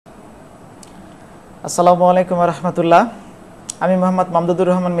আসসালামু আলাইকুম রহমতুল্লাহ। আমি মোহাম্মদ মামদুদুর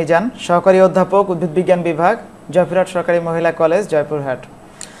রহমান মিজান, সহকারী অধ্যাপক উদ্ভিদ বিজ্ঞান বিভাগ, জয়পুরহাট সরকারি মহিলা কলেজ, জয়পুরহাট।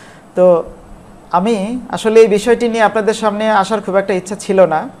 তো আমি আসলে এই বিষয়টি নিয়ে আপনাদের সামনে আসার খুব একটা ইচ্ছা ছিল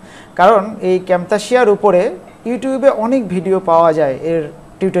না, কারণ এই ক্যামতাসিয়ার উপরে ইউটিউবে অনেক ভিডিও পাওয়া যায়, এর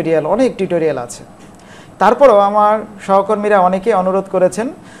টিউটোরিয়াল, অনেক টিউটোরিয়াল আছে। তারপরেও আমার সহকর্মীরা অনেকেই অনুরোধ করেছেন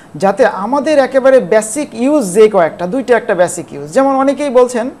যাতে আমাদের একেবারে বেসিক ইউজ যে কয়েকটা, দুইটা একটা বেসিক ইউজ, যেমন অনেকেই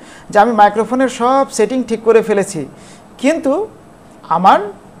বলছেন যে আমি মাইক্রোফোনের সব সেটিং ঠিক করে ফেলেছি, কিন্তু আমার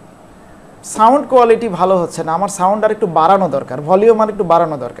সাউন্ড কোয়ালিটি ভালো হচ্ছে না, আমার সাউন্ড আর একটু বাড়ানো দরকার, ভলিউম আর একটু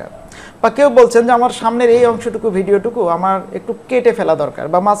বাড়ানো দরকার। বা কেউ বলছেন যে আমার সামনের এই অংশটুকু, ভিডিওটুকু আমার একটু কেটে ফেলা দরকার,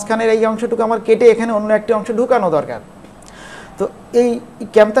 বা মাঝখানের এই অংশটুকু আমার কেটে এখানে অন্য একটি অংশ ঢুকানো দরকার। তো এই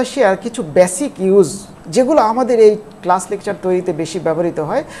ক্যামতাসিয়ার কিছু বেসিক ইউজ যেগুলো আমাদের এই ক্লাস লেকচার তৈরিতে বেশি ব্যবহৃত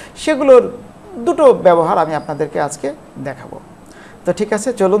হয়, সেগুলোর দুটো ব্যবহার আমি আপনাদেরকে আজকে দেখাবো। তো ঠিক আছে,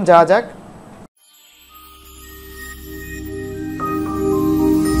 চলুন যাওয়া যাক।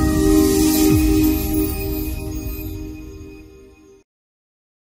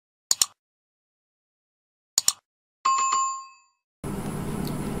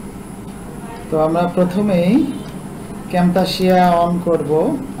 তো আমরা প্রথমেই ক্যামতাসিয়া অন করব।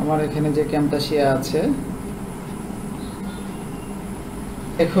 আমার এখানে যে ক্যামতাসিয়া আছে,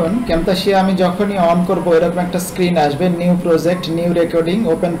 এখন ক্যামতাসিয়া আমি যখনই অন করব এরকম একটা স্ক্রিন আসবে, new project, new recording,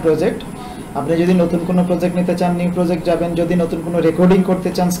 open project. আপনি যদি নতুন কোনো প্রজেক্ট নিতে চান নিউ প্রজেক্ট যাবেন, যদি নতুন কোনো রেকর্ডিং করতে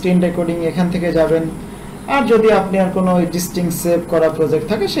চান স্ক্রিন রেকর্ডিং এখান থেকে যাবেন, আর যদি আপনি আর কোনো এক্সিস্টিং সেভ করা প্রজেক্ট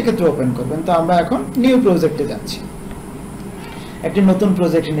থাকে সেক্ষেত্রে ওপেন করবেন। তো আমরা এখন নিউ প্রজেক্টে যাচ্ছি, একটি নতুন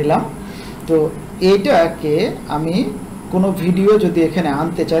প্রজেক্ট নিলাম। তো এইটাকে আমি কোনো ভিডিও যদি এখানে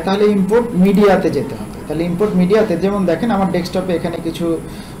আনতে চাই তাহলে ইম্পোর্ট মিডিয়াতে যেতে হবে। তাহলে ইম্পোর্ট মিডিয়াতে, যেমন দেখেন আমার ডেস্কটপে এখানে কিছু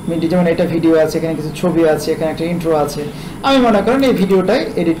মিডিয়া, যেমন এটা ভিডিও আছে, এখানে কিছু ছবি আছে, এখানে একটা ইন্ট্রো আছে। আমি মনে করেন এই ভিডিওটাই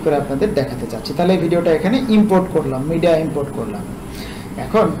এডিট করে আপনাদের দেখাতে চাচ্ছি, তাহলে এই ভিডিওটা এখানে ইম্পোর্ট করলাম, মিডিয়া ইম্পোর্ট করলাম।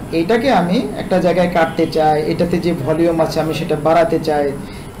 এখন এইটাকে আমি একটা জায়গায় কাটতে চাই, এটাতে যে ভলিউম আছে আমি সেটা বাড়াতে চাই।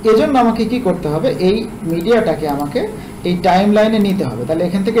 এজন্য আমাকে কি করতে হবে, এই মিডিয়াটাকে আমাকে এই টাইম লাইনে নিতে হবে। তাহলে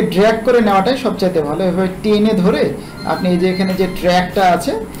এখান থেকে ড্র্যাগ করে নেওয়াটাই সবচাইতে ভালো। এভাবে টেনে ধরে আপনি এই যে এখানে যে ট্র্যাকটা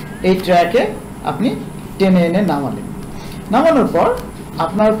আছে, এই ট্র্যাকে আপনি টেনে এনে নামালেন। নামানোর পর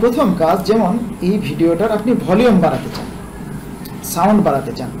আপনার প্রথম কাজ, যেমন এই ভিডিওটার আপনি ভলিউম বাড়াতে চান, সাউন্ড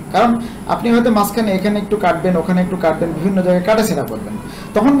বাড়াতে চান, কারণ আপনি হয়তো মাঝখানে এখানে একটু কাটবেন, ওখানে একটু কাটবেন, বিভিন্ন জায়গায় কাটাছেড়া করবেন,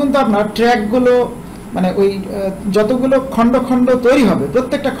 তখন কিন্তু আপনার ট্র্যাকগুলো মানে ওই যতগুলো খণ্ড খণ্ড তৈরি হবে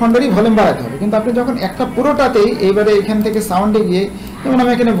প্রত্যেকটা খণ্ডেরই ভলিউম বাড়াতে হবে। কিন্তু আপনি যখন একটা পুরোটাতেই এইবারে এখান থেকে সাউন্ডে গিয়ে, যেমন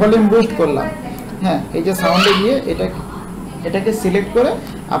আমি এখানে ভলিউম বুস্ট করলাম, হ্যাঁ, এই যে সাউন্ডে গিয়ে এটাকে সিলেক্ট করে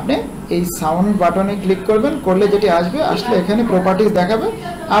আপনি এই সাউন্ড বাটনে ক্লিক করবেন, করলে যেটি আসবে, আসলে এখানে প্রপার্টিজ দেখাবে।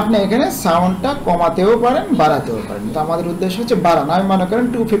 আপনি এখানে সাউন্ডটা কমাতেও পারেন, বাড়াতেও পারেন। তো আমাদের উদ্দেশ্য হচ্ছে বাড়ানো। আমি মনে করেন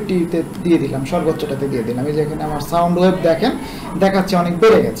 250-তে দিয়ে দিলাম, সর্বোচ্চটাতে দিয়ে দিলাম। এই যে এখানে আমার সাউন্ড ওয়েভ দেখেন দেখাচ্ছে অনেক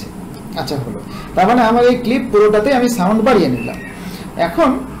বেড়ে গেছে। আচ্ছা, হলো। তার মানে আমার এই ক্লিপ পুরোটাতে আমি সাউন্ড বাড়িয়ে নিলাম। এখন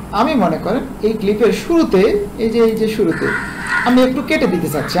আমি মনে করেন এই ক্লিপের শুরুতে, এই যে শুরুতে আমি একটু কেটে দিতে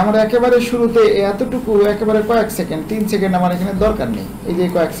চাচ্ছি। আমার একেবারে শুরুতে এতটুকু, একেবারে কয়েক সেকেন্ড, 3 সেকেন্ড আমার এখানে দরকার নেই, এই যে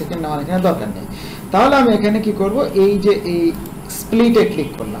কয়েক সেকেন্ড আমার এখানে দরকার নেই। তাহলে আমি এখানে কি করব, এই যে এই স্প্লিটে ক্লিক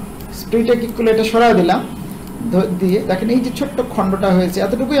করলাম, স্প্লিটে ক্লিক করলে এটা সরাই দিলাম, দিয়ে দেখেন এই যে ছোট্ট খণ্ডটা হয়েছে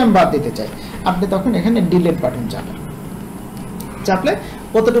এতটুকুই আমি বাদ দিতে চাই। আপনি তখন এখানে ডিলিট বাটন চাপেন, চাপলে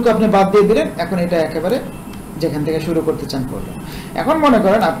কতটুকু আপনি বাদ দিয়ে দিলেন। এখন এটা একেবারে যেখান থেকে শুরু করতে চান করলেন। এখন মনে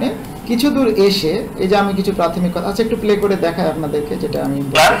করেন আপনি কিছু দূর এসে, এই যে আমি কিছু প্রাথমিক কথা আছে একটু প্লে করে দেখাই আপনাদেরকে, যেটা আমি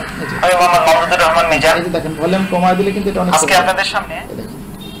এই যে দেখেন ভলিউম কমায় দিলে কিন্তু এটা অনেক আজকে আপনাদের সামনে দেখেন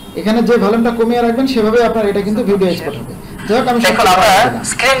এখানে যে ভলিউমটা কমিয়ে রাখবেন সেভাবে আপনার এটা কিন্তু ভিডিও এক্সপোর্ট হবে। যাই হোক, আমি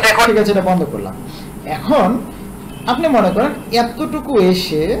স্ক্রিন রেকর্ড, ঠিক আছে, এটা বন্ধ করলাম। এখন আপনি মনে করেন এতটুকু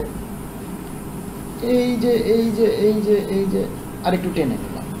এসে এই যে আরেকটু টেনে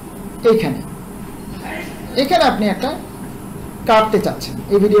নিলাম, এখানে আপনি একটা কাটতে চাচ্ছেন,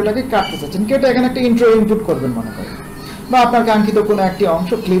 এই ভিডিওটাকে কাটতে চাচ্ছেন, কেটে এখানে একটা ইন্ট্রো ইনপুট করবেন মনে করেন, বা আপনার কাঙ্ক্ষিত কোনো একটি অংশ,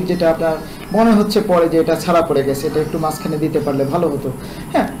 ক্লিপ, যেটা আপনার মনে হচ্ছে পরে যে এটা ছাড়া পড়ে গেছে, এটা একটু মাঝখানে দিতে পারলে ভালো হতো।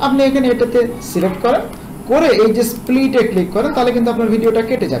 হ্যাঁ, আপনি এখানে এটাতে সিলেক্ট করেন, করে এই যে স্প্লিটে ক্লিক করেন, তাহলে কিন্তু আপনার ভিডিওটা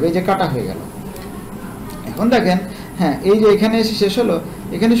কেটে যাবে। এই যে কাটা হয়ে গেল। এখন দেখেন, হ্যাঁ, এই যে এখানে এসে শেষ হলো,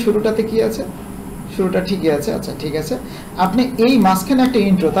 এখানে শুরুটাতে কি আছে, শুরুটা ঠিকই আছে। আচ্ছা, ঠিক আছে। আপনি এই মাঝখানে একটা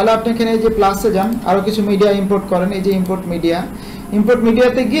ইন্ট্রো, তাহলে আপনি এখানে এই যে প্লাসে যান, আরও কিছু মিডিয়া ইম্পোর্ট করেন, এই যে ইম্পোর্ট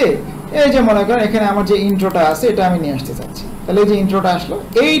মিডিয়াতে গিয়ে এই যে মনে করেন এখানে আমার যে ইন্ট্রোটা আছে এটা আমি নিয়ে আসতে চাচ্ছি। তাহলে এই যে ইন্ট্রোটা আসলো,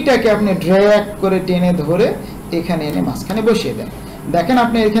 এইটাকে আপনি ড্র্যাগ করে টেনে ধরে এখানে এনে মাঝখানে বসিয়ে দেন। দেখেন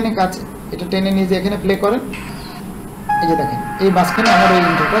আপনি এখানে কাছে এটা টেনে নিয়ে যে এখানে প্লে করেন, এই যে দেখেন এই মাঝখানে আমার এই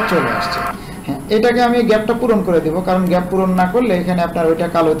ইন্ট্রোটা চলে আসছে। হ্যাঁ, এটাকে আমি গ্যাপটা পূরণ করে দেব, কারণ গ্যাপ পূরণ না করলে এখানে আপনার ওইটা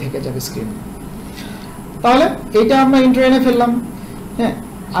কালো থেকে যাবে স্ক্রিন। তাহলে এইটা আমরা ইন্ট্রো এনে ফেললাম। হ্যাঁ,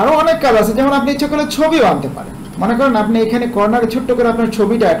 আরো অনেক কাজ আছে, যেমন আপনি ইচ্ছা করলে ছবিও আনতে পারেন। মনে করেন আপনি এখানে কর্নারে ছোট্ট করে আপনার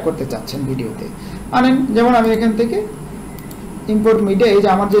ছবিটা অ্যাড করতে চাচ্ছেন ভিডিওতে, আনেন। যেমন আমি এখান থেকে ইম্পোর্ট মিডিয়া, এই যে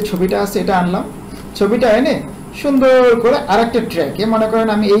আমার যে ছবিটা আছে এটা আনলাম। ছবিটা এনে সুন্দর করে আরেকটা ট্র্যাকে, মনে করেন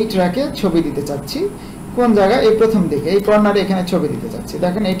আমি এই ট্র্যাকে ছবি দিতে চাচ্ছি, কোন জায়গায়, এই প্রথম দিকে এই কর্নারে এখানে ছবি দিতে চাচ্ছি।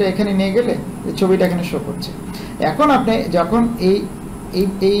 দেখেন এটা এখানে নিয়ে গেলে ছবিটা এখানে শো করছে। এখন আপনি যখন এই এই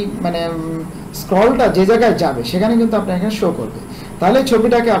এই মানে স্ক্রলটা যে জায়গায় যাবে সেখানে কিন্তু আপনার এখানে শো করবে। তাহলে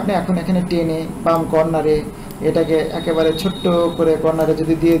ছবিটাকে আপনি এখন এখানে টেনে বাম কর্নারে এটাকে একেবারে ছোট্ট করে কর্নারে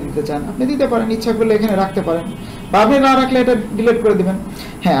যদি দিয়ে দিতে চান আপনি দিতে পারেন, ইচ্ছা করলে এখানে রাখতে পারেন, বা আপনি না রাখলে এটা ডিলিট করে দিবেন।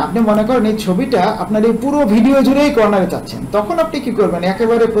 হ্যাঁ, আপনি মনে করেন এই ছবিটা আপনার এই পুরো ভিডিও জুড়েই কর্নারে চাচ্ছেন, তখন আপনি কি করবেন,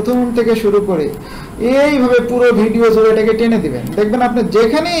 একেবারে প্রথম থেকে শুরু করে এইভাবে পুরো ভিডিও জুড়ে এটাকে টেনে দিবেন। দেখবেন আপনি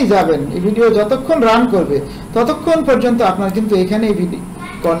যেখানেই যাবেন এই ভিডিও যতক্ষণ রান করবে ততক্ষণ পর্যন্ত আপনার কিন্তু এখানে এই ভিডিও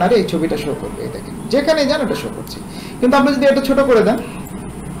কর্নারে এই ছবিটা শো করবে। এই দেখেন যেখানে যান এটা শো করছে। কিন্তু আপনি যদি এটা ছোট করে দেন,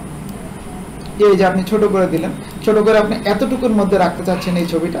 এই যে আপনি ছোট করে দিলেন, ছোট করে আপনি এতটুকুর মধ্যে রাখতে চাচ্ছেন এই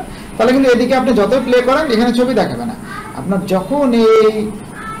ছবিটা, তাহলে কিন্তু এদিকে আপনি যত প্লে করেন এখানে ছবি দেখাবে না। আপনার যখন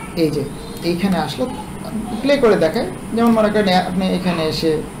এই যে এইখানে আসলো প্লে করে দেখায়, যেমন মনে করেন আপনি এখানে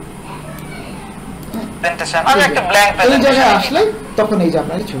এসে এই জায়গায় আসলে তখন এই যে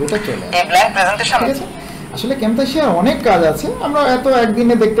আপনার ছবিটা চলে আসে। আসলে ক্যামটাসিয়ার অনেক কাজ আছে, আমরা এত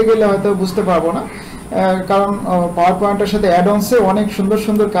একদিনে দেখতে গেলে হয়তো বুঝতে পারবো না, কারণ পাওয়ার পয়েন্টের সাথে অ্যাড অনসে অনেক সুন্দর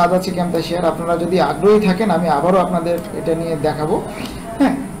সুন্দর কাজ আছে ক্যামটাসিয়ার। আপনারা যদি আগ্রহী থাকেন আমি আবারও আপনাদের এটা নিয়ে দেখাবো।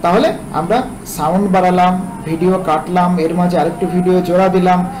 হ্যাঁ, তাহলে আমরা সাউন্ড বাড়ালাম, ভিডিও কাটলাম, এর মাঝে আরেকটু ভিডিও জোড়া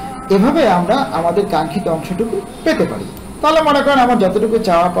দিলাম, এভাবে আমরা আমাদের কাঙ্ক্ষিত অংশটুকু পেতে পারি। তাহলে মনে করেন আমার যতটুকু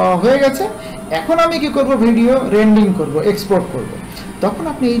চাওয়া পাওয়া হয়ে গেছে, এখন আমি কি করব, ভিডিও রেন্ডিং করব, এক্সপোর্ট করব। তখন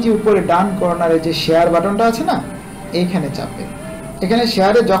আপনি এই যে উপরে ডান কর্নারে যে শেয়ার বাটনটা আছে না, এইখানে চাপবেন। এখানে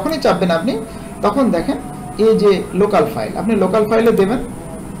শেয়ারে যখনই চাপবেন আপনি, তখন দেখেন এই যে লোকাল ফাইল, আপনি লোকাল ফাইলে দেবেন।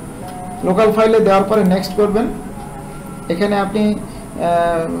 লোকাল ফাইলে দেওয়ার পরে নেক্সট করবেন। এখানে আপনি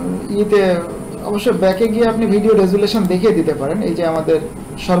ইতে অবশ্য ব্যাকে গিয়ে আপনি ভিডিও রেজুলেশন দেখিয়ে দিতে পারেন। এই যে আমাদের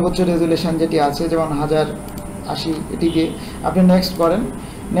সর্বোচ্চ রেজুলেশন যেটি আছে, যেমন 1080, এটি দিয়ে আপনি নেক্সট করেন।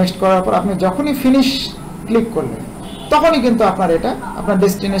 নেক্সট করার পর আপনি যখনই ফিনিশ ক্লিক করলেন তখনই কিন্তু আপনার এটা আপনার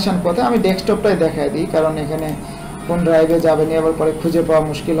ডেস্টিনেশন কোথায়, আমি ডেস্কটপটাই দেখাই দিই, কারণ এখানে কোন ড্রাইভে যাবেন আবার পরে খুঁজে পাওয়া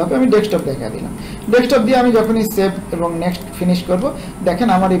মুশকিল হবে। আমি ডেস্কটপ দেখা দিলাম। ডেস্কটপ দিয়ে আমি যখনই সেভ এবং নেক্সট ফিনিশ করব, দেখেন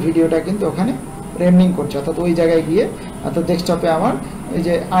আমার এই ভিডিওটা কিন্তু ওখানে রেন্ডিং করছে, অর্থাৎ ওই জায়গায় গিয়ে, অর্থাৎ ডেস্কটপে আমার এই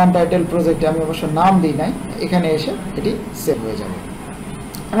যে আনটাইটেল প্রজেক্টে আমি অবশ্য নাম দিই নাই, এখানে এসে এটি সেভ হয়ে যাবে।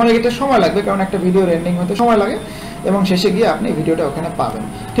 আমার এটা সময় লাগবে, কারণ একটা ভিডিও রেন্ডিং হতে সময় লাগে, এবং শেষে গিয়ে আপনি ভিডিওটা ওখানে পাবেন।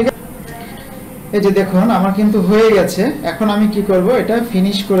 ঠিক আছে, এই যে দেখুন আমার কিন্তু হয়ে গেছে। এখন আমি কি করব, এটা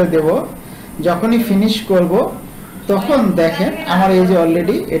ফিনিশ করে দেব। যখনই ফিনিশ করব তখন দেখেন আমার এই যে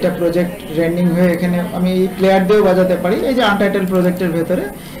অলরেডি এটা প্রজেক্ট রেন্ডিং হয়ে, এখানে আমি এই প্লেয়ার দিয়েও বাজাতে পারি। এই যে আনটাইটেল প্রজেক্টের ভেতরে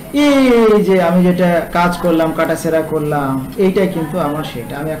এই যে আমি যেটা কাজ করলাম, কাটাছেড়া করলাম, এইটাই কিন্তু আমার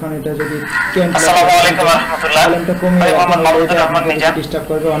সেটা। আমি এখন এটা যদি ভলিউমটা কমিয়ে ডিস্টার্ব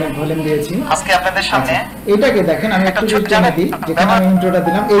করবে, অনেক ভলিউম দিয়েছি আজকে আপনাদের সামনে। এটাকে দেখেন আমি একটু টেনে দিই, যেখানে আমি ইন্ট্রোটা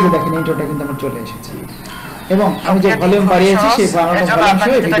দিলাম, এই যে দেখেন ইন্ট্রোটা কিন্তু আমার চলে এসেছে, এবং আমি যে ভলিউম বাড়িয়েছি সেই বাড়ানো ভলিউম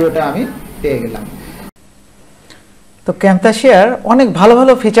সহ ভিডিওটা আমি পেয়ে গেলাম। তো ক্যামটাসিয়ার অনেক ভালো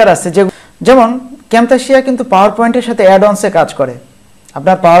ভালো ফিচার আছে, যেমন ক্যামটাসিয়া কিন্তু পাওয়ার পয়েন্টের সাথে অ্যাড অনসে কাজ করে।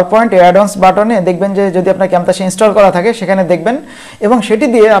 আপনার পাওয়ার পয়েন্ট অ্যাড অনস বাটনে দেখবেন যে যদি আপনার ক্যামটাসিয়া ইনস্টল করা থাকে সেখানে দেখবেন, এবং সেটি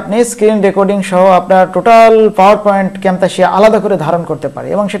দিয়ে আপনি স্ক্রিন রেকর্ডিং সহ আপনার টোটাল পাওয়ার পয়েন্ট ক্যামটাসিয়া আলাদা করে ধারণ করতে পারে,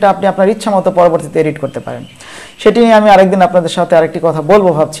 এবং সেটা আপনি আপনার ইচ্ছা মতো পরবর্তীতে এডিট করতে পারেন। সেটি নিয়ে আমি আরেকদিন আপনাদের সাথে আরেকটি কথা বলবো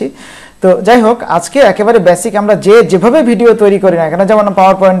ভাবছি। তো যাই হোক, আজকে একেবারে বেসিক আমরা যেভাবে ভিডিও তৈরি করি না কেন, যেমন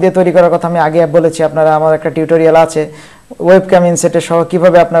পাওয়ার পয়েন্ট দিয়ে তৈরি করার কথা আমি আগে বলেছি, আপনারা আমার একটা টিউটোরিয়াল আছে ওয়েবক্যাম ইনসেটে সহ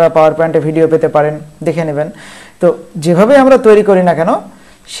কিভাবে আপনারা পাওয়ার পয়েন্টে ভিডিও পেতে পারেন, দেখে নেবেন। তো যেভাবে আমরা তৈরি করি না কেন,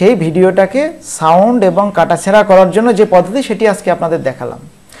 সেই ভিডিওটাকে সাউন্ড এবং কাটাছেড়া করার জন্য যে পদ্ধতি, সেটি আজকে আপনাদের দেখালাম।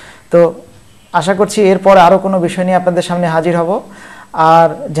 তো আশা করছি এরপর আরও কোনো বিষয় নিয়ে আপনাদের সামনে হাজির হব। আর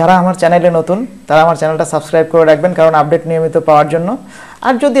যারা আমার চ্যানেলে নতুন তারা আমার চ্যানেলটা সাবস্ক্রাইব করে রাখবেন, কারণ আপডেট নিয়মিত পাওয়ার জন্য।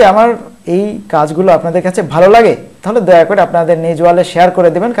 আর যদি আমার এই কাজগুলো আপনাদের কাছে ভালো লাগে তাহলে দয়া করে আপনাদের নিজ ওয়ালে শেয়ার করে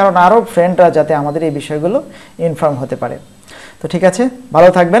দেবেন, কারণ আরও ফ্রেন্ডরা যাতে আমাদের এই বিষয়গুলো ইনফর্ম হতে পারে। তো ঠিক আছে, ভালো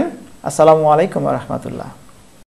থাকবেন। আসসালামু আলাইকুম ওয়া রাহমাতুল্লাহ।